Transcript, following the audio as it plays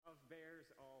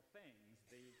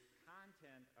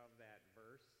content of that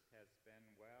verse has been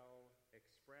well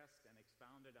expressed and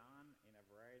expounded on in a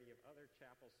variety of other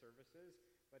chapel services,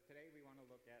 but today we want to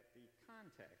look at the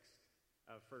context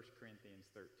of 1 Corinthians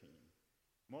 13.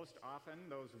 Most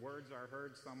often, those words are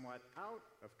heard somewhat out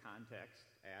of context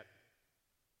at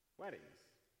weddings.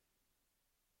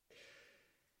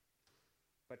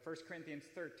 But 1 Corinthians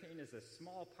 13 is a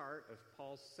small part of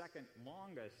Paul's second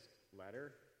longest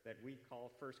letter that we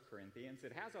call 1 Corinthians.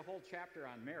 It has a whole chapter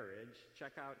on marriage.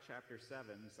 Check out chapter 7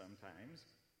 sometimes.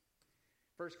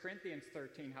 1 Corinthians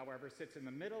 13, however, sits in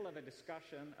the middle of a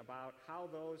discussion about how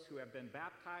those who have been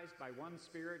baptized by one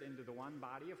Spirit into the one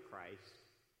body of Christ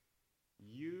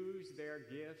use their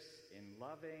gifts in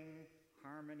loving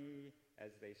harmony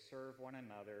as they serve one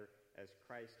another as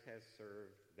Christ has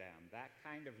served them. That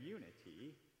kind of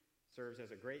unity serves as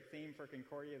a great theme for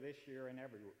Concordia this year and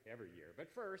every year.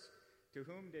 But first, to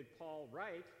whom did Paul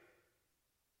write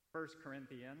 1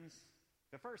 Corinthians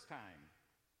the first time?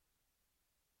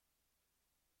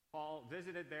 Paul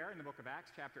visited there in the book of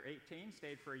Acts, chapter 18,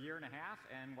 stayed for a year and a half,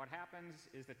 and what happens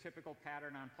is the typical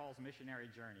pattern on Paul's missionary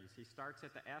journeys. He starts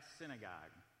at the S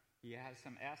synagogue. He has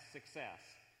some S success,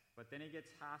 but then he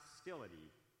gets hostility.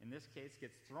 In this case,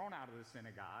 gets thrown out of the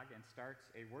synagogue and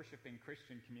starts a worshiping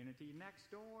Christian community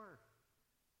next door.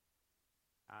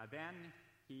 Then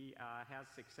he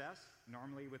has success,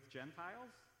 normally with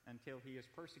Gentiles, until he is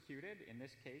persecuted, in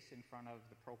this case in front of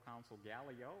the proconsul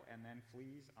Gallio, and then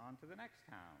flees on to the next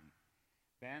town.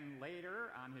 Then later,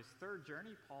 on his third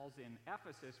journey, Paul's in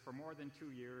Ephesus for more than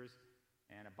 2 years,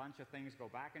 and a bunch of things go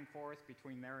back and forth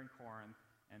between there and Corinth,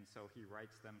 and so he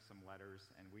writes them some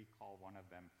letters, and we call one of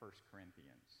them 1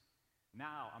 Corinthians.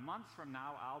 Now, a month from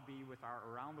now, I'll be with our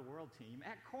Around the World team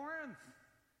at Corinth.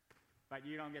 But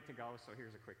you don't get to go, so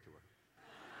here's a quick tour.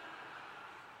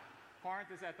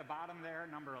 Corinth is at the bottom there,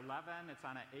 number 11. It's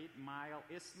on an 8-mile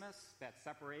isthmus that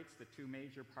separates the two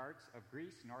major parts of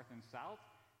Greece, north and south.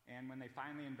 And when they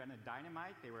finally invented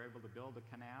dynamite, they were able to build a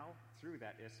canal through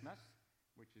that isthmus,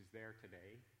 which is there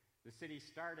today. The city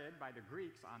started by the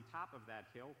Greeks on top of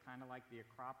that hill, kind of like the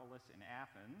Acropolis in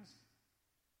Athens.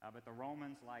 But the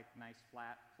Romans liked nice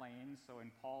flat plains, so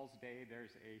in Paul's day,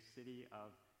 there's a city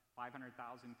of 500,000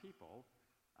 people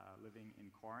living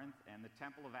in Corinth, and the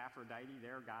temple of Aphrodite,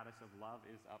 their goddess of love,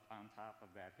 is up on top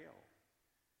of that hill.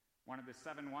 One of the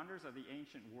 7 wonders of the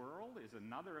ancient world is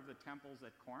another of the temples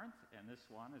at Corinth, and this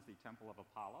one is the Temple of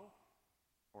Apollo,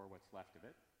 or what's left of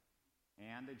it,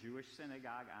 and a Jewish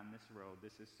synagogue on this road.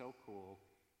 This is so cool.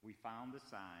 We found the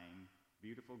sign,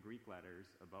 beautiful Greek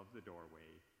letters above the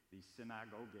doorway, the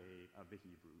synagogue of the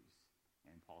Hebrews,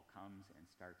 and Paul comes and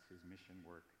starts his mission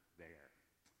work there.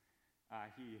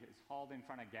 He is hauled in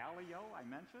front of Gallio, I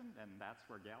mentioned, and that's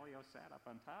where Gallio sat up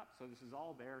on top. So this is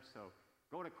all there. So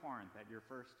go to Corinth at your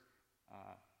first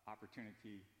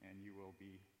opportunity, and you will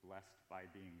be blessed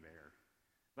by being there.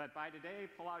 But by today,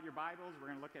 pull out your Bibles. We're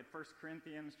going to look at 1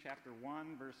 Corinthians chapter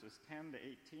 1, verses 10 to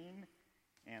 18.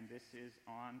 And this is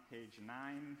on page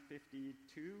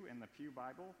 952 in the Pew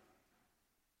Bible.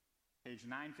 Page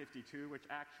 952, which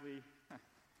actually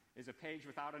is a page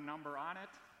without a number on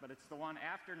it, but it's the one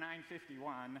after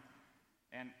 951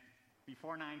 and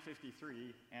before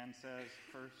 953 and says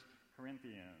 1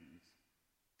 Corinthians.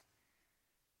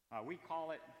 We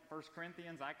call it 1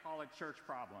 Corinthians. I call it church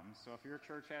problems. So if your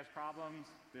church has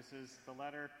problems, this is the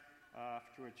letter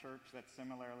to a church that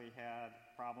similarly had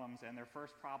problems. And their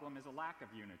first problem is a lack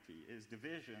of unity, is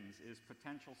divisions, is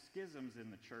potential schisms in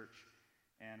the church.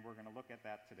 And we're going to look at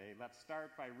that today. Let's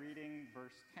start by reading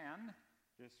verse 10.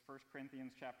 Just 1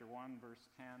 Corinthians chapter 1, verse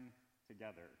 10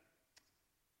 together.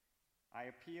 I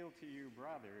appeal to you,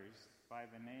 brothers, by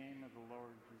the name of the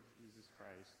Lord Jesus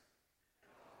Christ.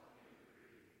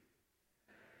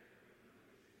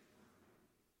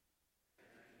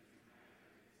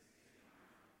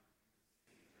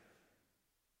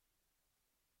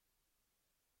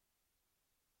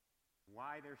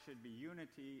 Why there should be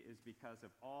unity is because of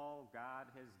all God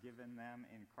has given them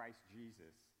in Christ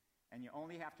Jesus. And you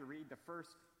only have to read the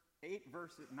first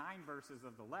 9 verses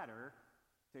of the letter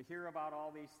to hear about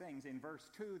all these things. In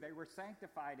verse 2, they were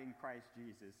sanctified in Christ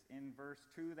Jesus. In verse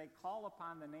 2, they call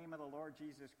upon the name of the Lord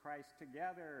Jesus Christ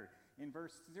together. In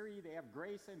verse 3, they have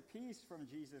grace and peace from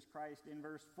Jesus Christ. In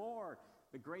verse 4,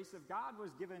 the grace of God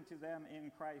was given to them in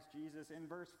Christ Jesus. In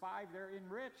verse 5, they're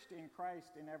enriched in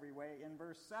Christ in every way. In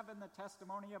verse 7, the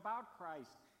testimony about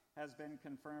Christ has been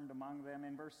confirmed among them.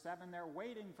 In verse 7, they're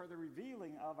waiting for the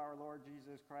revealing of our Lord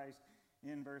Jesus Christ.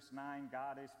 In verse 9,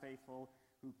 God is faithful,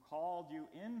 who called you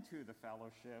into the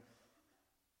fellowship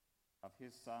of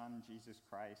his Son, Jesus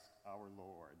Christ, our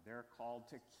Lord. They're called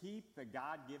to keep the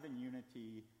God-given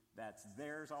unity that's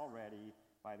theirs already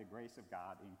by the grace of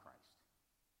God in Christ.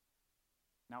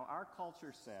 Now, our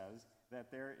culture says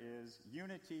that there is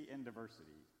unity in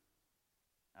diversity.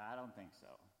 I don't think so.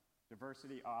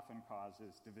 Diversity often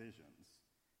causes divisions.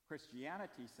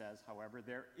 Christianity says, however,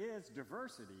 there is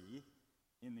diversity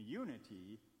in the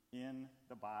unity in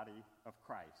the body of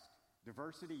Christ.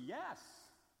 Diversity, yes,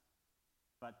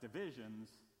 but divisions,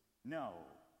 no.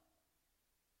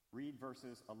 Read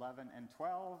verses 11 and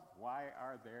 12. Why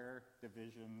are there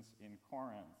divisions in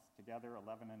Corinth? Together,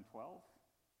 11 and 12.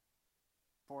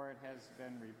 For it has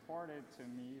been reported to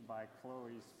me by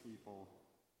Chloe's people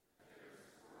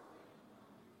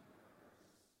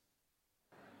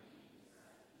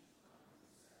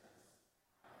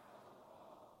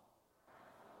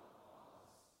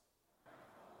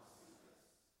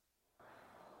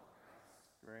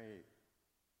great.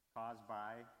 Caused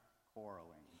by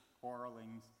quarreling.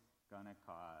 Quarreling's gonna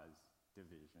cause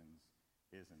divisions,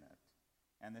 isn't it?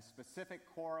 And the specific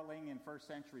quarreling in first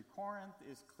century Corinth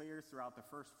is clear throughout the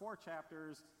first 4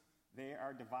 chapters. They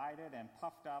are divided and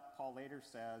puffed up, Paul later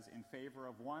says, in favor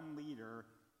of one leader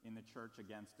in the church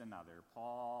against another.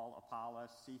 Paul, Apollos,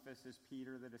 Cephas is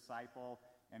Peter the disciple,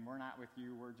 and we're not with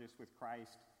you, we're just with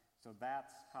Christ. So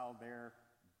that's how they're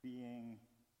being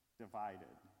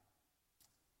divided.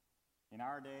 In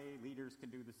our day, leaders can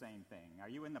do the same thing. Are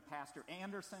you in the Pastor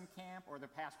Anderson camp or the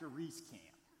Pastor Reese camp?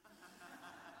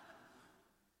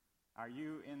 Are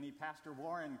you in the Pastor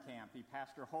Warren camp, the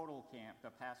Pastor Hodel camp, the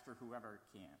Pastor whoever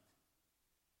camp?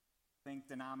 Think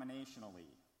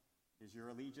denominationally. Is your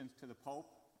allegiance to the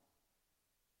Pope,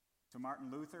 to Martin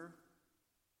Luther,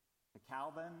 to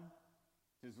Calvin,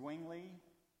 to Zwingli?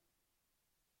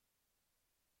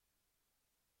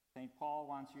 St. Paul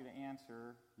wants you to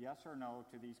answer yes or no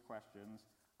to these questions.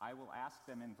 I will ask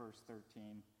them in verse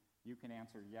 13. You can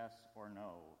answer yes or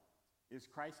no. Is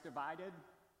Christ divided?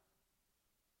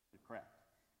 You're correct.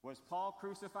 Was Paul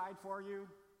crucified for you?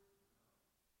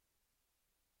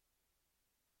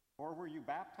 Or were you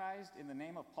baptized in the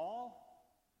name of Paul?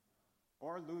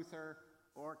 Or Luther?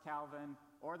 Or Calvin?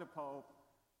 Or the Pope?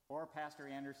 Or Pastor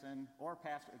Anderson? Or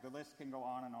Pastor... The list can go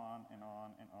on and on and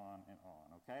on and on and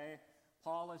on, okay?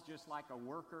 Paul is just like a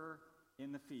worker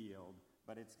in the field,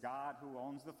 but it's God who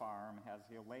owns the farm, as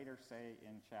he'll later say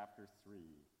in chapter 3.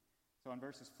 So in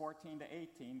verses 14 to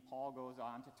 18, Paul goes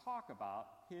on to talk about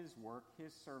his work,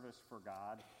 his service for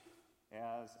God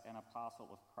as an apostle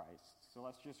of Christ. So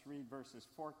let's just read verses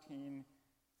 14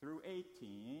 through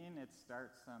 18. It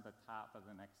starts on the top of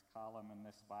the next column in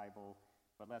this Bible,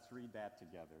 but let's read that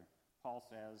together. Paul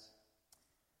says,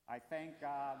 I thank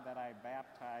God that I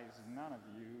baptized none of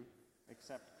you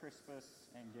except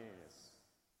Crispus and Gaius.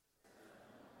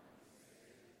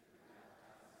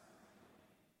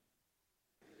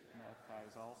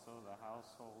 Baptize also the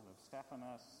household of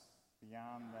Stephanas.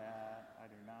 Beyond that, I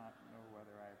do not know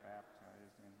whether I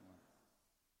baptized anyone.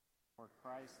 For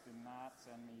Christ did not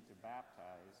send me to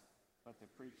baptize, but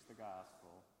to preach the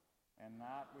gospel, and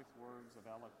not with words of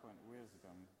eloquent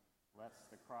wisdom, lest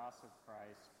the cross of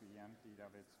Christ be emptied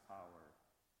of its power.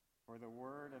 For the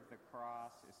word of the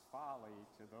cross is folly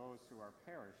to those who are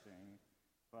perishing,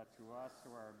 but to us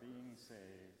who are being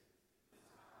saved.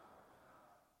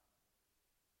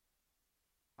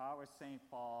 How is St.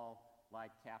 Paul like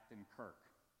Captain Kirk?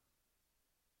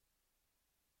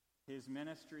 His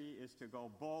ministry is to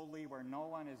go boldly where no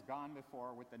one has gone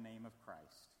before with the name of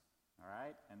Christ. All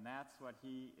right? And that's what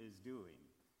he is doing.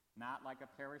 Not like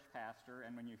a parish pastor.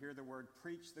 And when you hear the word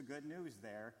preach the good news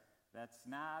there, that's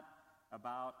not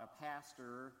about a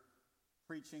pastor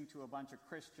preaching to a bunch of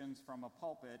Christians from a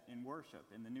pulpit in worship.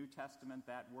 In the New Testament,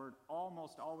 that word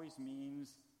almost always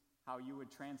means how you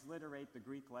would transliterate the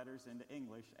Greek letters into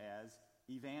English as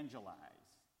evangelize.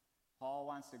 Paul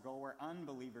wants to go where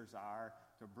unbelievers are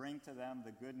to bring to them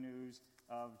the good news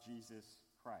of Jesus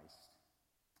Christ.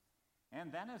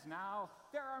 And then as now,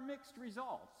 there are mixed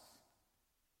results.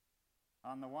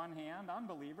 On the one hand,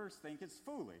 unbelievers think it's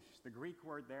foolish. The Greek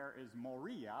word there is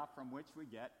moria, from which we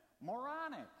get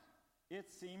moronic.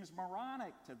 It seems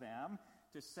moronic to them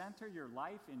to center your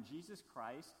life in Jesus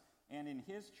Christ and in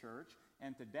his church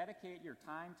and to dedicate your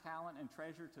time, talent, and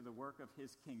treasure to the work of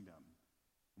his kingdom.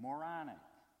 Moronic.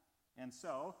 And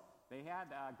so they had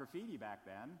graffiti back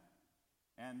then,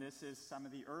 and this is some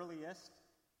of the earliest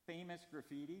famous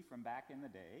graffiti from back in the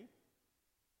day.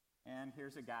 And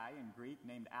here's a guy in Greek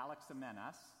named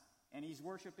Alexamenos, and he's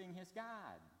worshiping his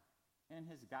God. And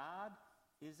his God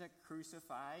is a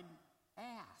crucified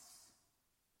ass.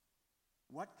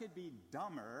 What could be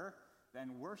dumber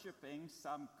than worshiping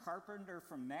some carpenter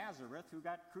from Nazareth who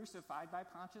got crucified by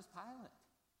Pontius Pilate.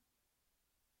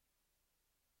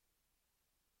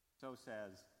 So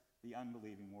says the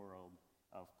unbelieving world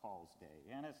of Paul's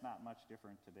day. And it's not much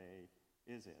different today,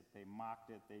 is it? They mocked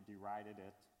it, they derided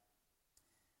it.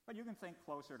 But you can think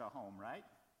closer to home, right?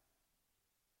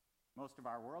 Most of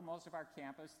our world, most of our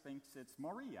campus thinks it's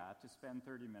Moria to spend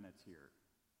 30 minutes here.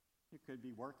 You could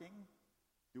be working,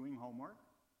 doing homework,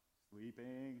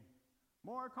 sleeping,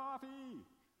 more coffee,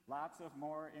 lots of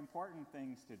more important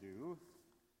things to do.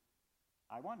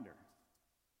 I wonder.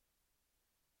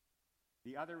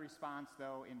 The other response,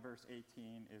 though, in verse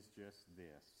 18 is just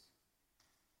this.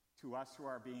 To us who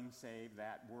are being saved,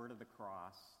 that word of the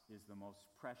cross is the most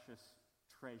precious,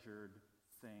 treasured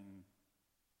thing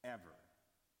ever.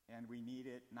 And we need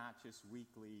it not just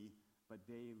weekly, but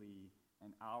daily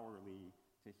and hourly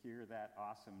to hear that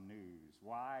awesome news.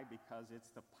 Why? Because it's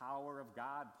the power of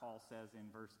God, Paul says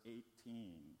in verse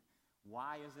 18.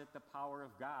 Why is it the power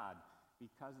of God?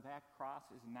 Because that cross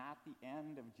is not the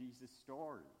end of Jesus'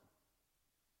 story.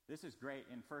 This is great.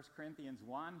 In 1 Corinthians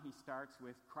 1, he starts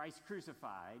with Christ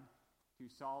crucified to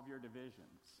solve your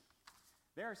divisions.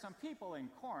 There are some people in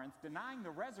Corinth denying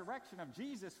the resurrection of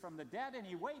Jesus from the dead, and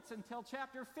he waits until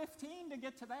chapter 15 to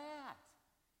get to that.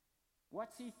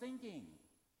 What's he thinking?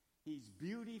 He's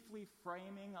beautifully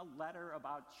framing a letter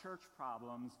about church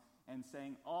problems and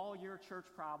saying all your church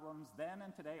problems then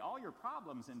and today, all your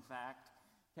problems, in fact,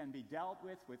 can be dealt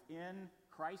with within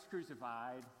Christ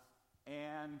crucified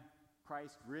and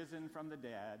Christ risen from the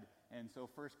dead. And so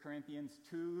 1 Corinthians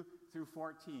 2 through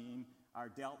 14 are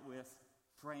dealt with,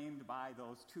 framed by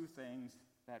those two things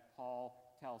that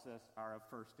Paul tells us are of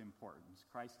first importance.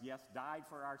 Christ, yes, died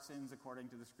for our sins according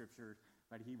to the Scriptures,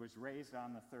 but he was raised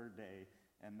on the third day,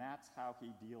 and that's how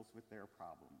he deals with their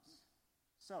problems.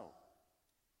 So,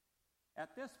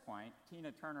 at this point,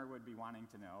 Tina Turner would be wanting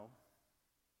to know,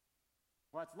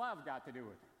 what's love got to do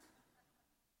with it?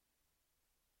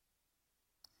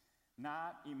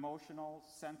 Not emotional,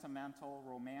 sentimental,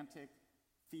 romantic,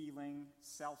 feeling,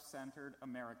 self-centered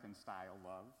American-style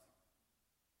love.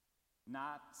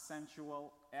 Not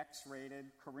sensual, X-rated,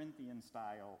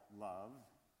 Corinthian-style love.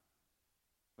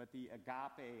 But the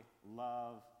agape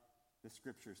love the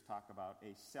Scriptures talk about,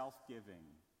 a self-giving,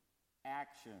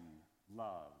 action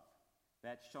love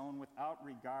that's shown without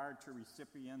regard to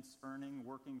recipients earning,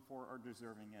 working for, or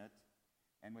deserving it,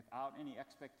 and without any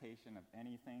expectation of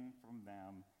anything from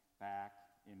them back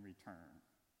in return.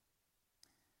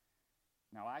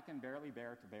 Now, I can barely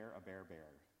bear to bear a bear,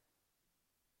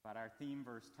 but our theme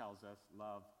verse tells us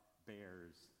love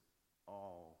bears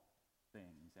all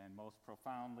things, and most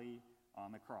profoundly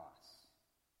on the cross,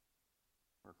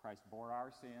 where Christ bore our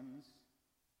sins,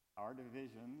 our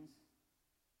divisions,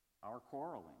 our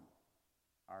quarreling,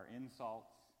 our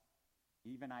insults,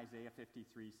 even Isaiah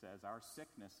 53 says our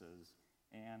sicknesses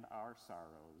and our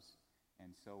sorrows.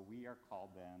 And so we are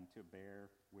called then to bear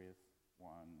with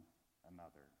one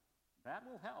another. That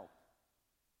will help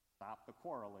stop the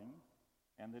quarreling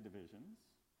and the divisions.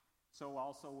 So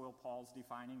also will Paul's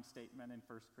defining statement in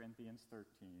 1 Corinthians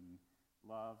 13,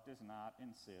 love does not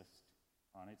insist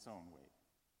on its own way.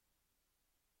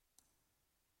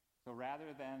 So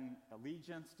rather than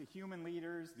allegiance to human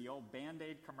leaders, the old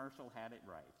Band-Aid commercial had it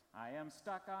right. I am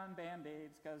stuck on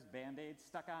Band-Aids because Band-Aids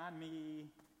stuck on me.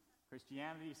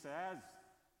 Christianity says,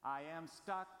 I am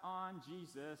stuck on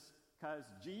Jesus because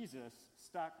Jesus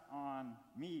stuck on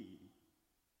me.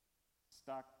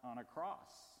 Stuck on a cross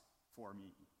for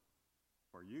me,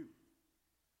 for you,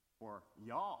 for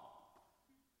y'all,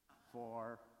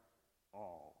 for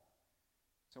all.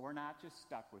 So we're not just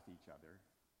stuck with each other.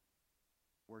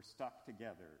 We're stuck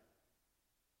together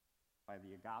by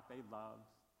the agape love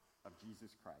of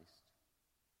Jesus Christ.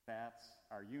 That's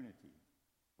our unity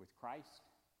with Christ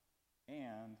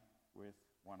and with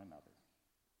one another.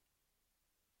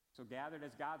 So gathered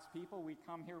as God's people, we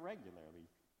come here regularly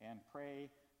and pray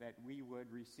that we would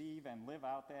receive and live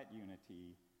out that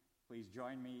unity. Please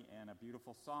join me in a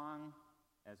beautiful song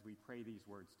as we pray these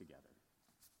words together.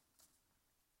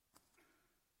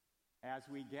 As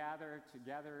we gather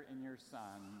together in your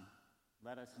Son,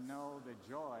 let us know the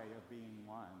joy of being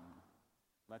one.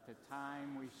 Let the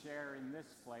time we share in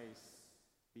this place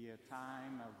be a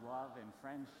time of love and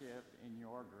friendship in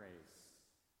your grace.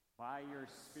 By your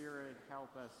Spirit,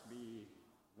 help us be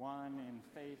one in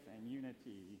faith and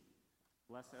unity.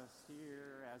 Bless us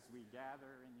here as we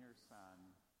gather in your Son.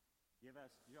 Give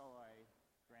us joy,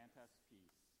 grant us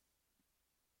peace.